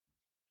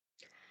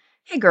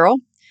Hey girl,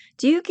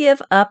 do you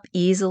give up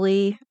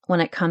easily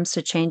when it comes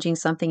to changing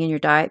something in your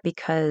diet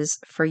because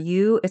for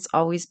you it's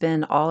always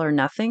been all or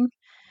nothing?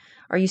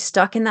 Are you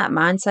stuck in that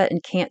mindset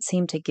and can't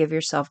seem to give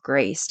yourself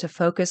grace to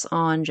focus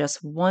on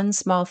just one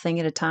small thing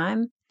at a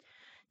time?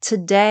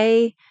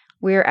 Today,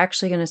 we're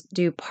actually going to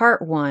do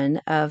part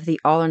one of the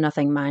all or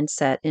nothing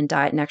mindset in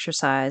diet and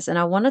exercise. And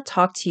I want to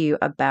talk to you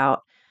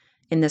about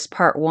in this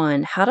part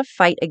one how to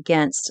fight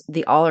against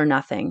the all or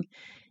nothing.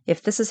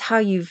 If this is how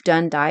you've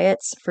done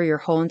diets for your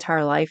whole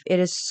entire life, it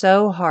is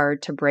so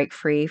hard to break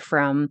free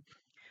from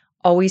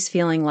always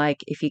feeling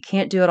like if you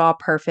can't do it all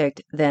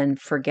perfect, then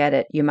forget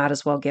it. You might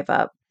as well give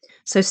up.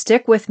 So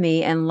stick with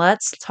me and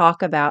let's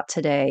talk about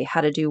today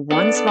how to do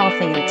one small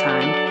thing at a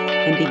time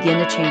and begin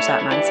to change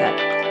that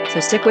mindset. So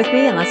stick with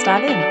me and let's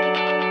dive in.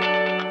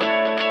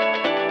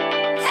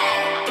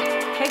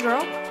 Hey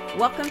girl,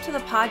 welcome to the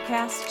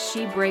podcast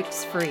She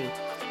Breaks Free.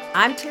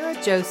 I'm Tara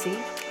Josie,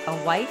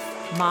 a wife,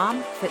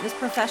 mom, fitness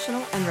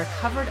professional, and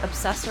recovered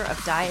obsessor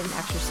of diet and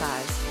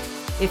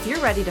exercise. If you're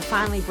ready to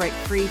finally break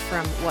free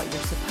from what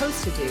you're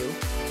supposed to do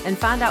and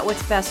find out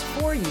what's best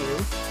for you,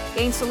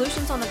 gain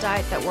solutions on the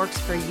diet that works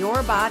for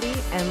your body,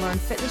 and learn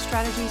fitness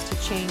strategies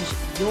to change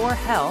your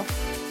health,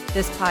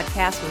 this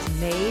podcast was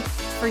made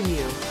for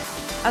you.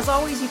 As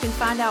always, you can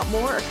find out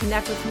more or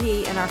connect with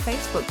me in our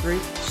Facebook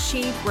group,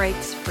 She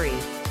Breaks Free.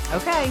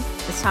 Okay,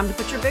 it's time to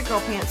put your big girl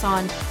pants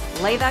on,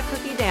 lay that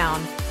cookie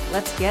down.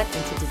 Let's get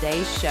into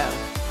today's show.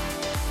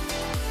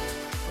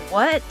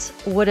 What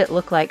would it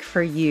look like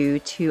for you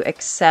to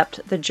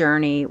accept the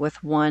journey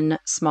with one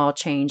small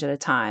change at a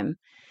time?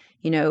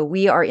 You know,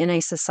 we are in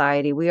a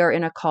society, we are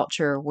in a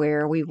culture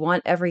where we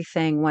want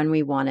everything when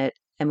we want it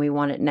and we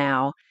want it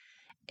now.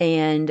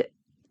 And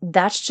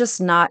that's just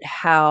not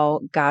how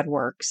God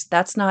works.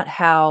 That's not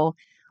how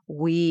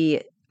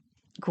we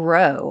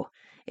grow.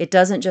 It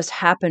doesn't just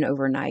happen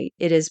overnight.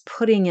 It is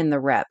putting in the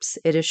reps.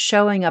 It is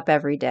showing up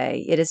every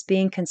day. It is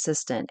being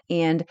consistent.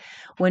 And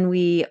when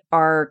we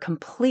are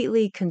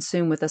completely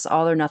consumed with this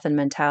all or nothing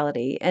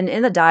mentality, and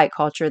in the diet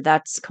culture,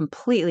 that's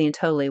completely and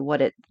totally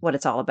what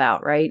it's all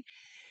about, right?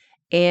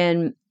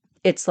 And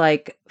it's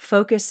like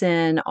focus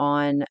in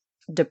on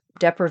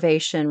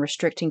deprivation,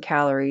 restricting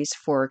calories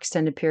for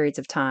extended periods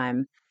of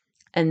time,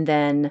 and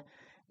then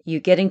you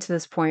getting to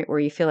this point where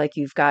you feel like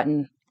you've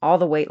gotten all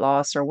the weight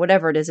loss or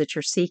whatever it is that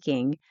you're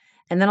seeking.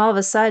 And then all of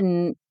a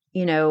sudden,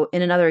 in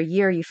another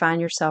year, you find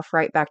yourself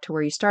right back to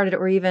where you started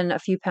or even a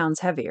few pounds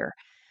heavier.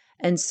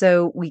 And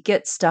so we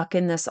get stuck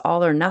in this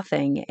all or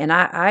nothing. And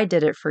I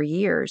did it for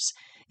years.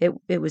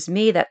 It was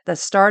me that the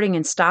starting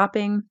and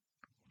stopping,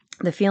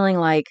 the feeling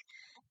like,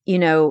 you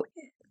know,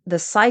 the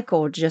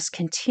cycle just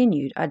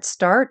continued. I'd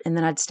start and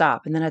then I'd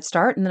stop and then I'd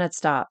start and then I'd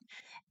stop.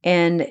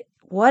 And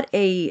what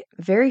a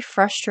very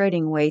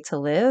frustrating way to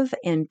live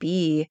and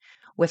be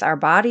with our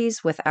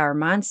bodies, with our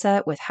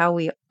mindset, with how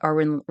we are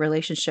in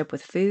relationship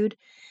with food.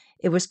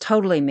 It was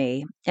totally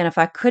me. And if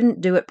I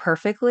couldn't do it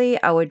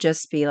perfectly, I would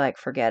just be like,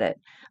 forget it.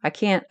 I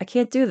can't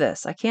do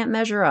this. I can't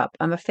measure up.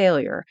 I'm a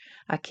failure.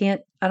 I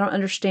don't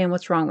understand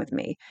what's wrong with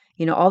me.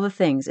 All the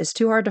things. It's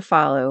too hard to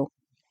follow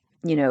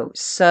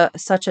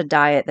such a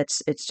diet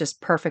it's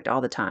just perfect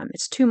all the time.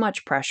 It's too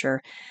much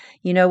pressure.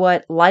 You know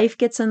what? Life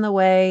gets in the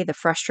way, the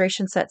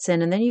frustration sets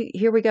in, and then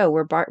here we go.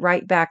 We're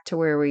right back to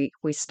where we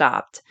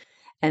stopped.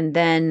 And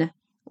then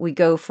we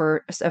go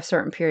for a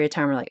certain period of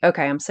time. We're like,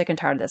 okay, I'm sick and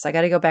tired of this. I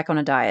got to go back on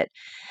a diet.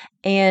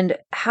 And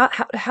how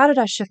did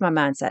I shift my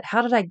mindset?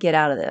 How did I get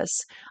out of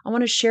this? I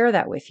want to share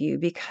that with you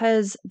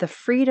because the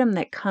freedom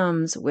that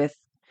comes with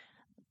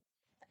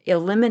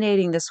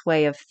eliminating this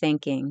way of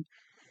thinking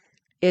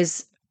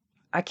is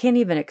I can't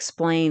even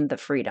explain the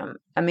freedom.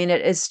 I mean,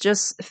 it's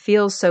just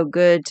feels so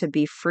good to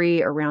be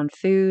free around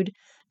food,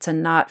 to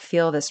not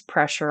feel this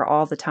pressure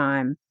all the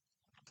time.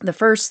 The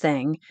first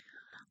thing,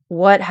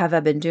 what have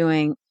I been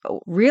doing?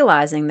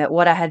 Realizing that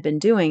what I had been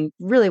doing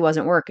really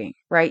wasn't working,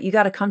 right? You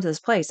got to come to this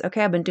place.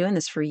 Okay, I've been doing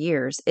this for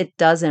years. It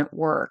doesn't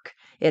work.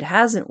 It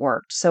hasn't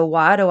worked. So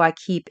why do I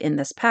keep in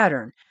this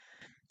pattern?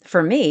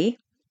 For me,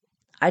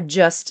 I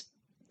just,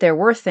 there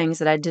were things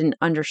that I didn't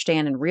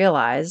understand and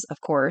realize,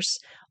 of course,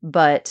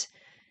 but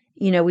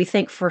we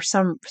think for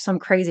some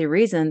crazy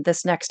reason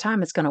this next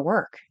time it's going to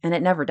work and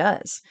it never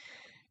does.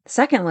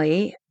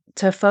 Secondly,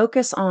 to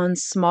focus on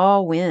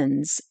small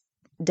wins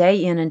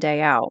day in and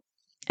day out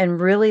and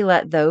really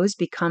let those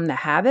become the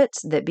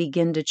habits that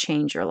begin to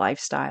change your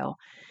lifestyle.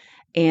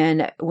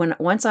 And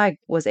once I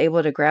was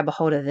able to grab a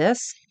hold of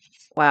this,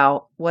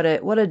 wow, what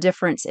a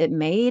difference it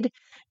made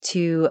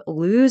to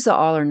lose the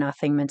all or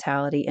nothing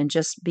mentality and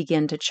just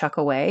begin to chuck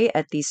away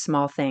at these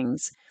small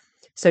things.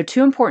 So,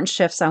 two important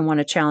shifts I want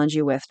to challenge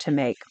you with to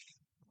make.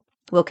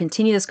 We'll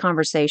continue this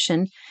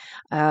conversation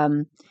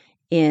um,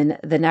 in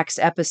the next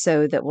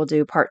episode that we'll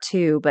do part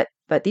two. But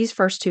these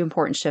first two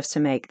important shifts to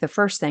make. The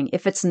first thing,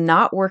 if it's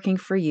not working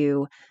for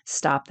you,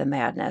 stop the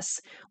madness.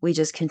 We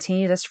just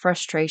continue this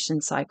frustration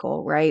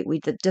cycle, right?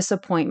 The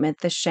disappointment,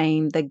 the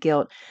shame, the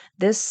guilt,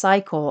 this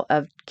cycle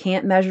of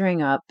can't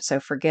measuring up. So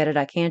forget it.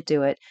 I can't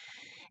do it.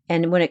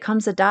 And when it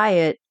comes to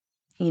diet,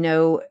 you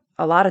know,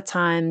 a lot of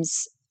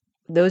times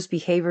those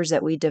behaviors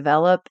that we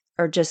develop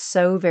are just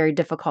so very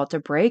difficult to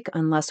break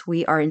unless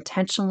we are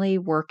intentionally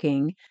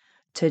working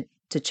to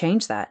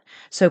change that.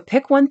 So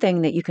pick one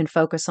thing that you can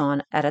focus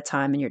on at a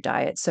time in your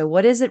diet. So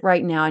what is it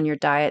right now in your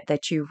diet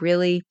that you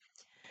really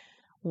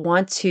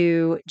want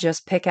to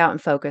just pick out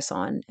and focus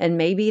on? And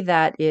maybe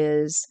that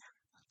is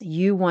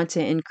you want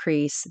to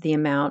increase the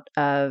amount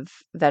of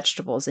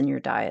vegetables in your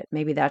diet.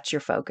 Maybe that's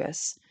your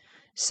focus.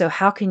 So,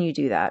 how can you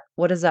do that?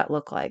 What does that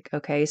look like?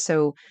 Okay,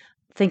 so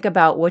think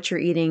about what you're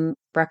eating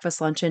breakfast,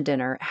 lunch, and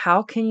dinner.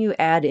 How can you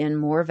add in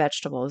more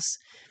vegetables?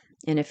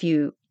 And if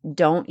you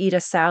don't eat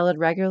a salad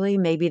regularly,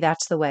 maybe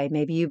that's the way.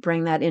 Maybe you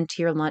bring that into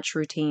your lunch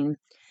routine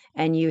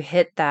and you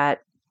hit that.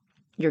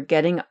 You're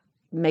getting,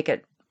 make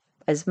it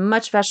as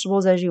much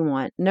vegetables as you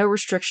want. No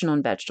restriction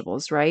on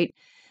vegetables, right?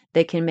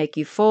 They can make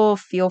you full,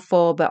 feel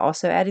full, but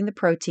also adding the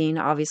protein,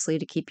 obviously,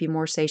 to keep you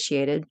more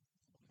satiated.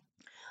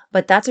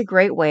 But that's a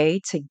great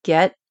way to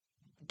get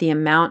the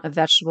amount of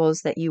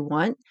vegetables that you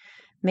want.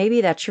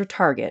 Maybe that's your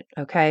target,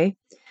 okay?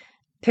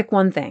 Pick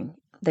one thing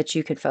that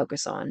you can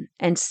focus on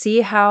and see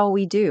how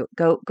we do.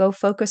 Go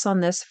focus on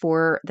this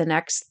for the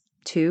next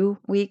 2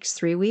 weeks,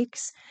 3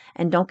 weeks,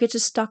 and don't get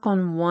just stuck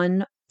on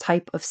one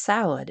type of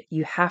salad.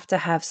 You have to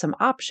have some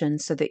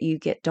options so that you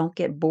don't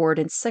get bored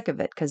and sick of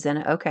it because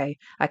then okay,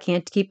 I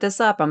can't keep this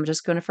up. I'm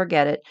just going to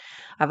forget it.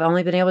 I've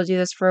only been able to do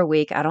this for a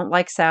week. I don't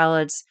like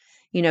salads.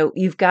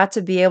 You've got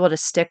to be able to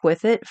stick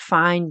with it,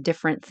 find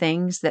different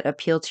things that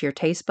appeal to your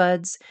taste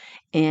buds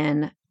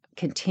and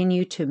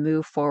continue to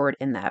move forward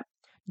in that.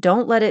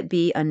 Don't let it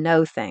be a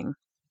no thing.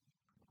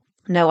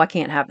 No, I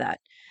can't have that.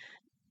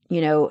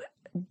 You know,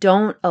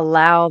 don't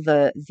allow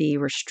the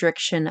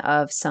restriction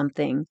of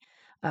something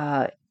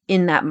uh,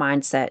 in that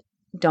mindset.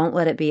 Don't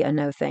let it be a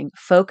no thing.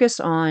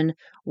 Focus on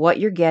what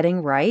you're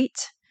getting right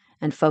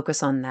and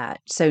focus on that.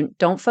 So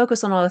don't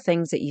focus on all the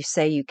things that you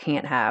say you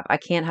can't have. I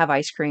can't have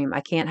ice cream.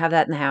 I can't have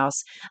that in the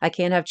house. I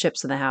can't have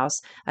chips in the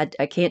house. I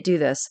can't do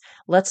this.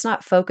 Let's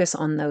not focus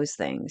on those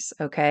things,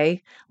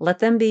 okay? Let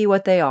them be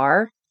what they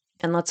are.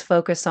 And let's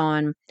focus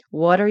on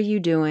what are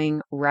you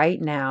doing right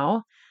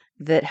now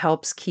that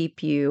helps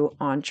keep you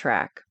on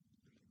track.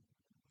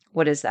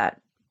 What is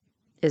that?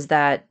 Is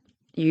that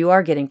you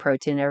are getting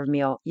protein in every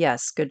meal?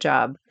 Yes, good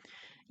job.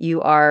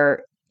 You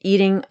are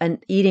eating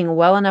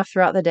well enough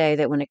throughout the day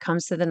that when it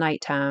comes to the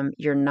nighttime,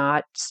 you're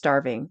not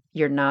starving.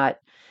 You're not.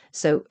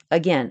 So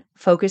again,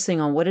 focusing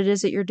on what it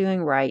is that you're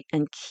doing right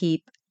and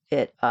keep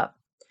it up.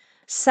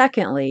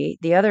 Secondly,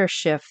 the other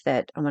shift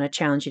that I'm going to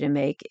challenge you to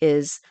make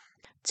is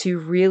to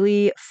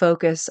really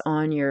focus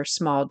on your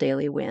small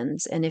daily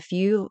wins. And if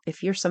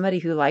you're somebody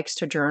who likes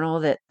to journal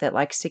that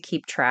likes to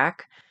keep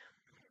track,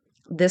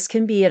 this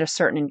can be at a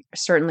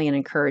certainly an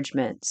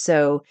encouragement.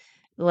 So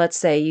let's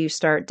say you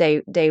start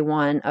day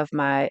 1 of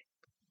my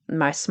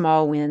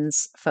small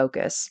wins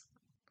focus.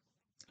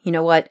 You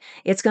know what?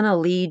 It's going to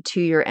lead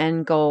to your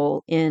end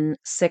goal in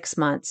 6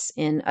 months,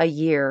 in a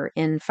year,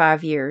 in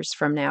 5 years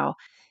from now.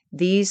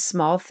 These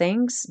small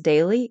things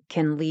daily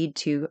can lead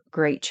to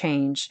great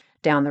change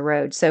down the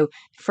road. So,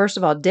 first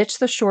of all, ditch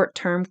the short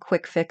term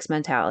quick fix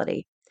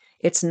mentality.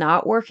 It's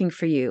not working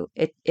for you.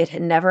 It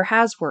never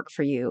has worked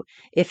for you.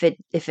 If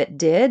it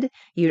did,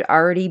 you'd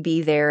already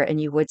be there and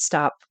you would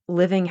stop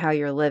living how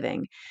you're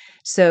living.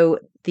 So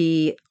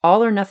the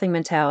all or nothing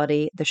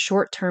mentality, the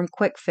short term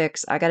quick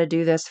fix, I got to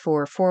do this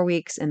for 4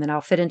 weeks and then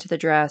I'll fit into the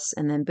dress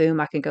and then boom,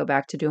 I can go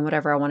back to doing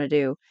whatever I want to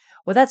do.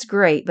 Well, that's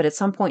great, but at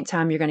some point in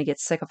time, you're going to get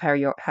sick of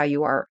how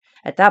you are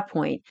at that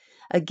point.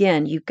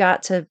 Again, you've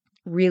got to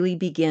really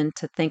begin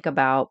to think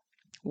about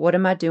what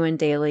am I doing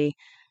daily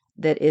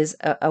that is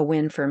a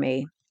win for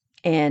me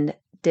and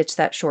ditch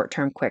that short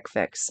term quick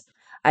fix.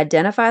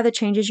 Identify the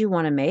changes you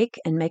want to make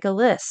and make a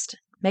list.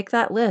 Make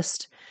that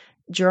list,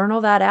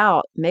 journal that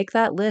out, make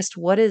that list.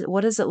 What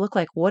does it look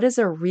like? What does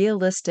a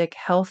realistic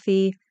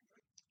healthy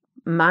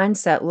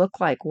mindset look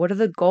like? What are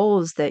the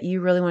goals that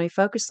you really want to be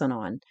focusing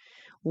on?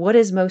 What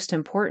is most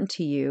important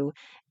to you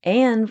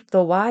and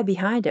the why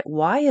behind it?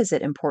 Why is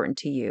it important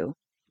to you?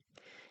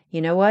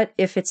 You know what?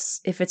 If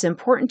it's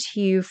important to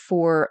you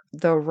for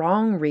the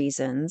wrong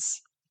reasons,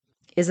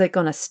 is it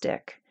going to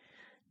stick?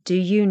 Do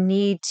you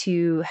need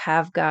to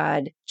have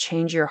God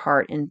change your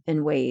heart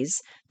in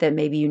ways that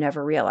maybe you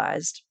never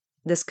realized?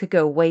 This could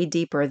go way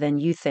deeper than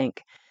you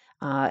think.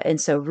 And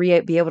so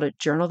be able to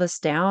journal this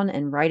down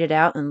and write it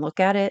out and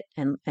look at it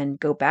and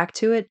go back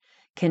to it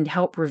can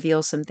help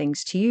reveal some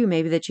things to you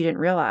maybe that you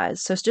didn't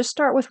realize. So just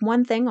start with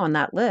one thing on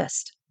that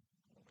list.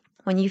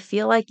 When you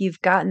feel like you've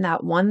gotten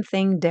that one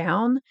thing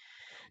down,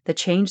 the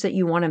change that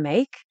you want to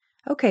make,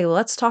 okay, well,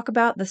 let's talk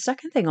about the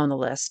second thing on the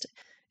list.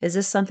 Is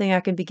this something I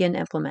can begin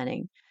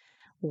implementing?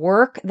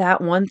 Work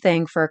that one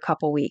thing for a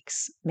couple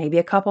weeks, maybe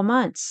a couple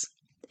months.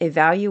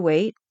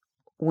 Evaluate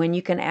when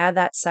you can add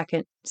that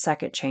second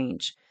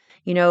change.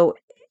 You know,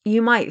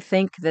 you might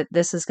think that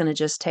this is going to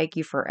just take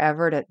you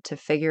forever to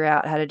figure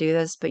out how to do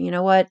this, but you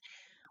know what?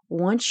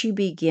 Once you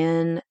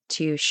begin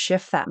to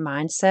shift that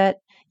mindset,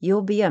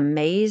 you'll be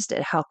amazed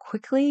at how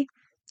quickly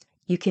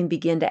you can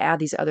begin to add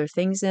these other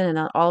things in. And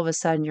then all of a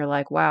sudden you're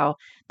like, wow,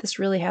 this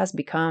really has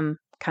become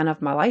kind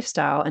of my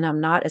lifestyle. And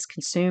I'm not as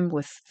consumed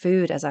with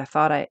food as I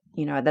thought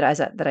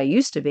that I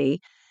used to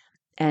be.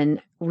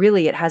 And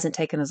really, it hasn't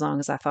taken as long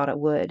as I thought it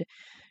would.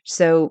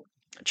 So,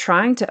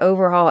 trying to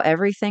overhaul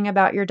everything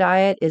about your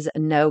diet is a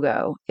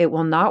no-go. It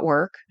will not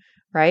work,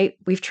 right?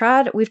 We've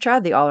tried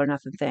the all or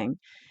nothing thing.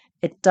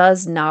 It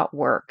does not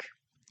work.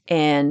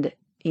 And,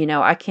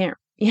 I can't,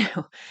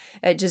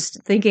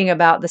 just thinking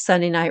about the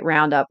Sunday night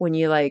roundup when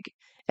you like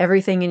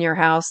everything in your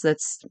house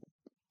that's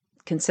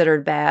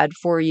considered bad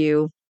for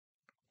you.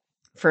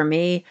 For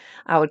me,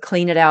 I would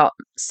clean it out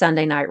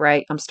Sunday night,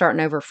 right? I'm starting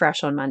over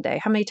fresh on Monday.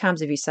 How many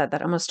times have you said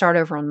that? I'm going to start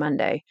over on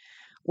Monday.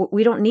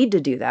 We don't need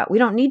to do that. We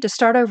don't need to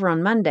start over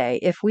on Monday.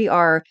 If we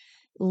are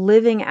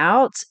living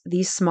out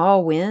these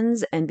small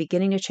wins and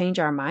beginning to change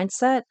our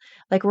mindset,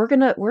 like we're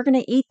going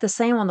to eat the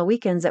same on the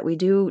weekends that we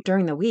do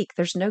during the week.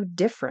 There's no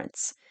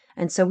difference.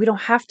 And so we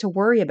don't have to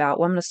worry about,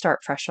 well, I'm going to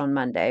start fresh on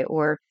Monday,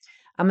 or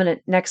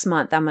next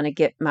month I'm going to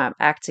get my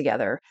act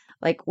together.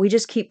 Like we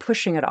just keep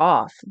pushing it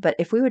off. But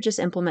if we would just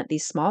implement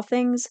these small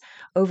things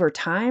over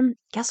time,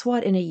 guess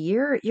what? In a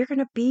year, you're going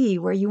to be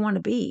where you want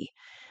to be.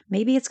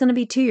 Maybe it's going to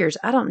be 2 years.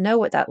 I don't know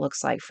what that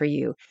looks like for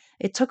you.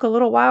 It took a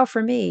little while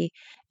for me.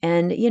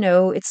 And,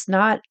 it's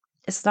not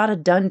a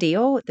done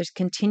deal. There's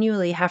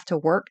continually have to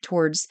work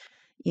towards,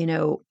 you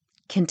know,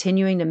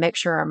 continuing to make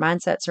sure our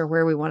mindsets are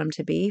where we want them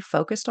to be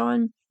focused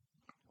on.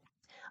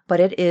 But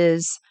it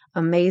is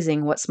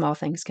amazing what small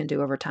things can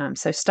do over time.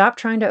 So stop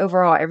trying to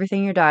overhaul everything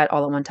in your diet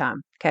all at one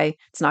time. Okay.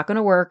 It's not going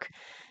to work.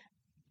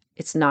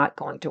 It's not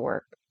going to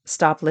work.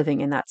 Stop living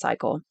in that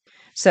cycle.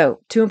 So,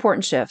 2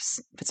 important shifts.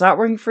 If it's not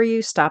working for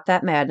you, stop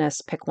that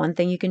madness. Pick one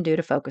thing you can do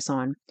to focus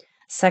on.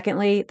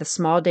 Secondly, the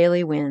small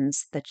daily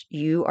wins that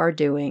you are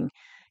doing,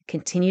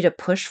 continue to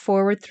push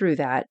forward through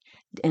that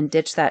and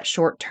ditch that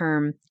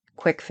short-term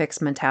quick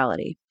fix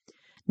mentality.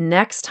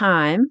 Next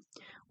time,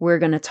 we're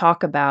going to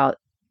talk about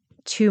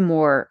 2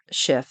 more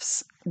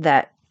shifts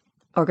that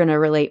are going to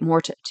relate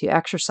more to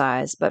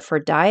exercise. But for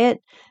diet,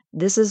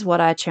 this is what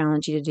I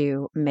challenge you to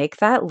do. Make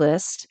that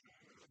list,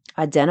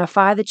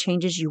 identify the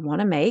changes you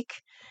want to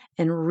make,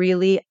 and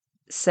really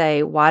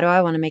say, why do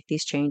I want to make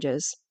these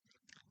changes?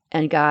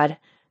 And God,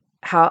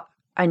 how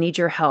I need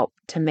your help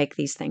to make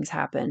these things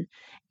happen.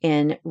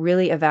 And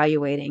really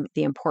evaluating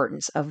the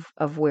importance of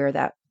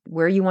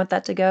where you want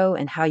that to go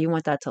and how you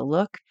want that to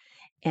look,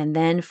 and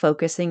then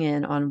focusing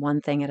in on one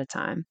thing at a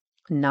time,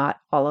 not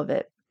all of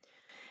it.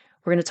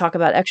 We're going to talk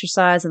about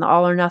exercise and the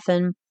all or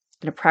nothing. I'm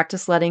going to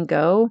practice letting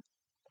go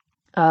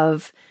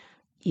of,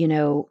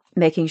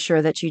 making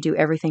sure that you do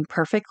everything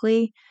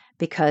perfectly,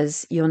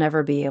 because you'll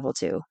never be able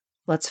to.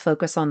 Let's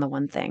focus on the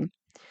one thing.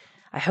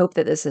 I hope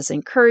that this has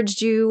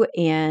encouraged you,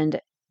 and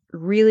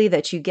really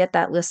that you get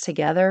that list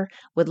together.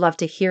 Would love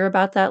to hear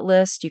about that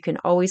list. You can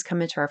always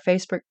come into our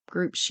Facebook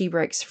group, She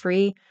Breaks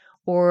Free,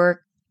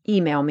 or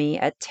email me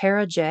at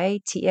taraj,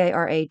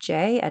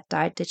 at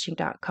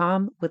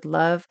dietditching.com. Would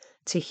love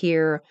to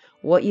hear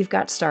what you've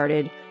got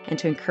started and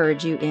to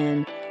encourage you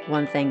in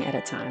one thing at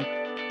a time.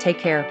 Take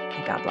care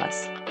and God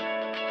bless.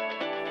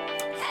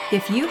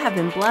 If you have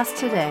been blessed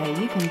today,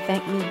 you can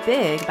thank me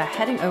big by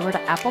heading over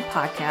to Apple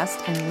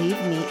Podcast and leave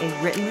me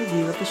a written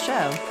review of the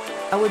show.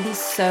 I would be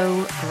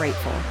so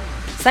grateful.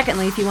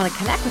 Secondly, if you want to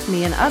connect with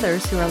me and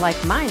others who are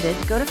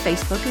like-minded, go to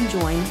Facebook and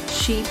join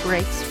She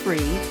Breaks Free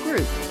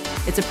group.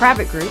 It's a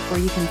private group where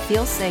you can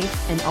feel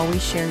safe and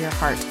always share your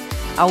heart.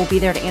 I will be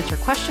there to answer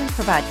questions,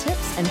 provide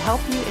tips, and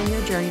help you in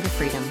your journey to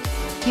freedom.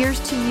 Here's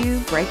to you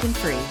breaking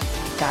free.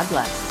 God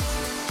bless.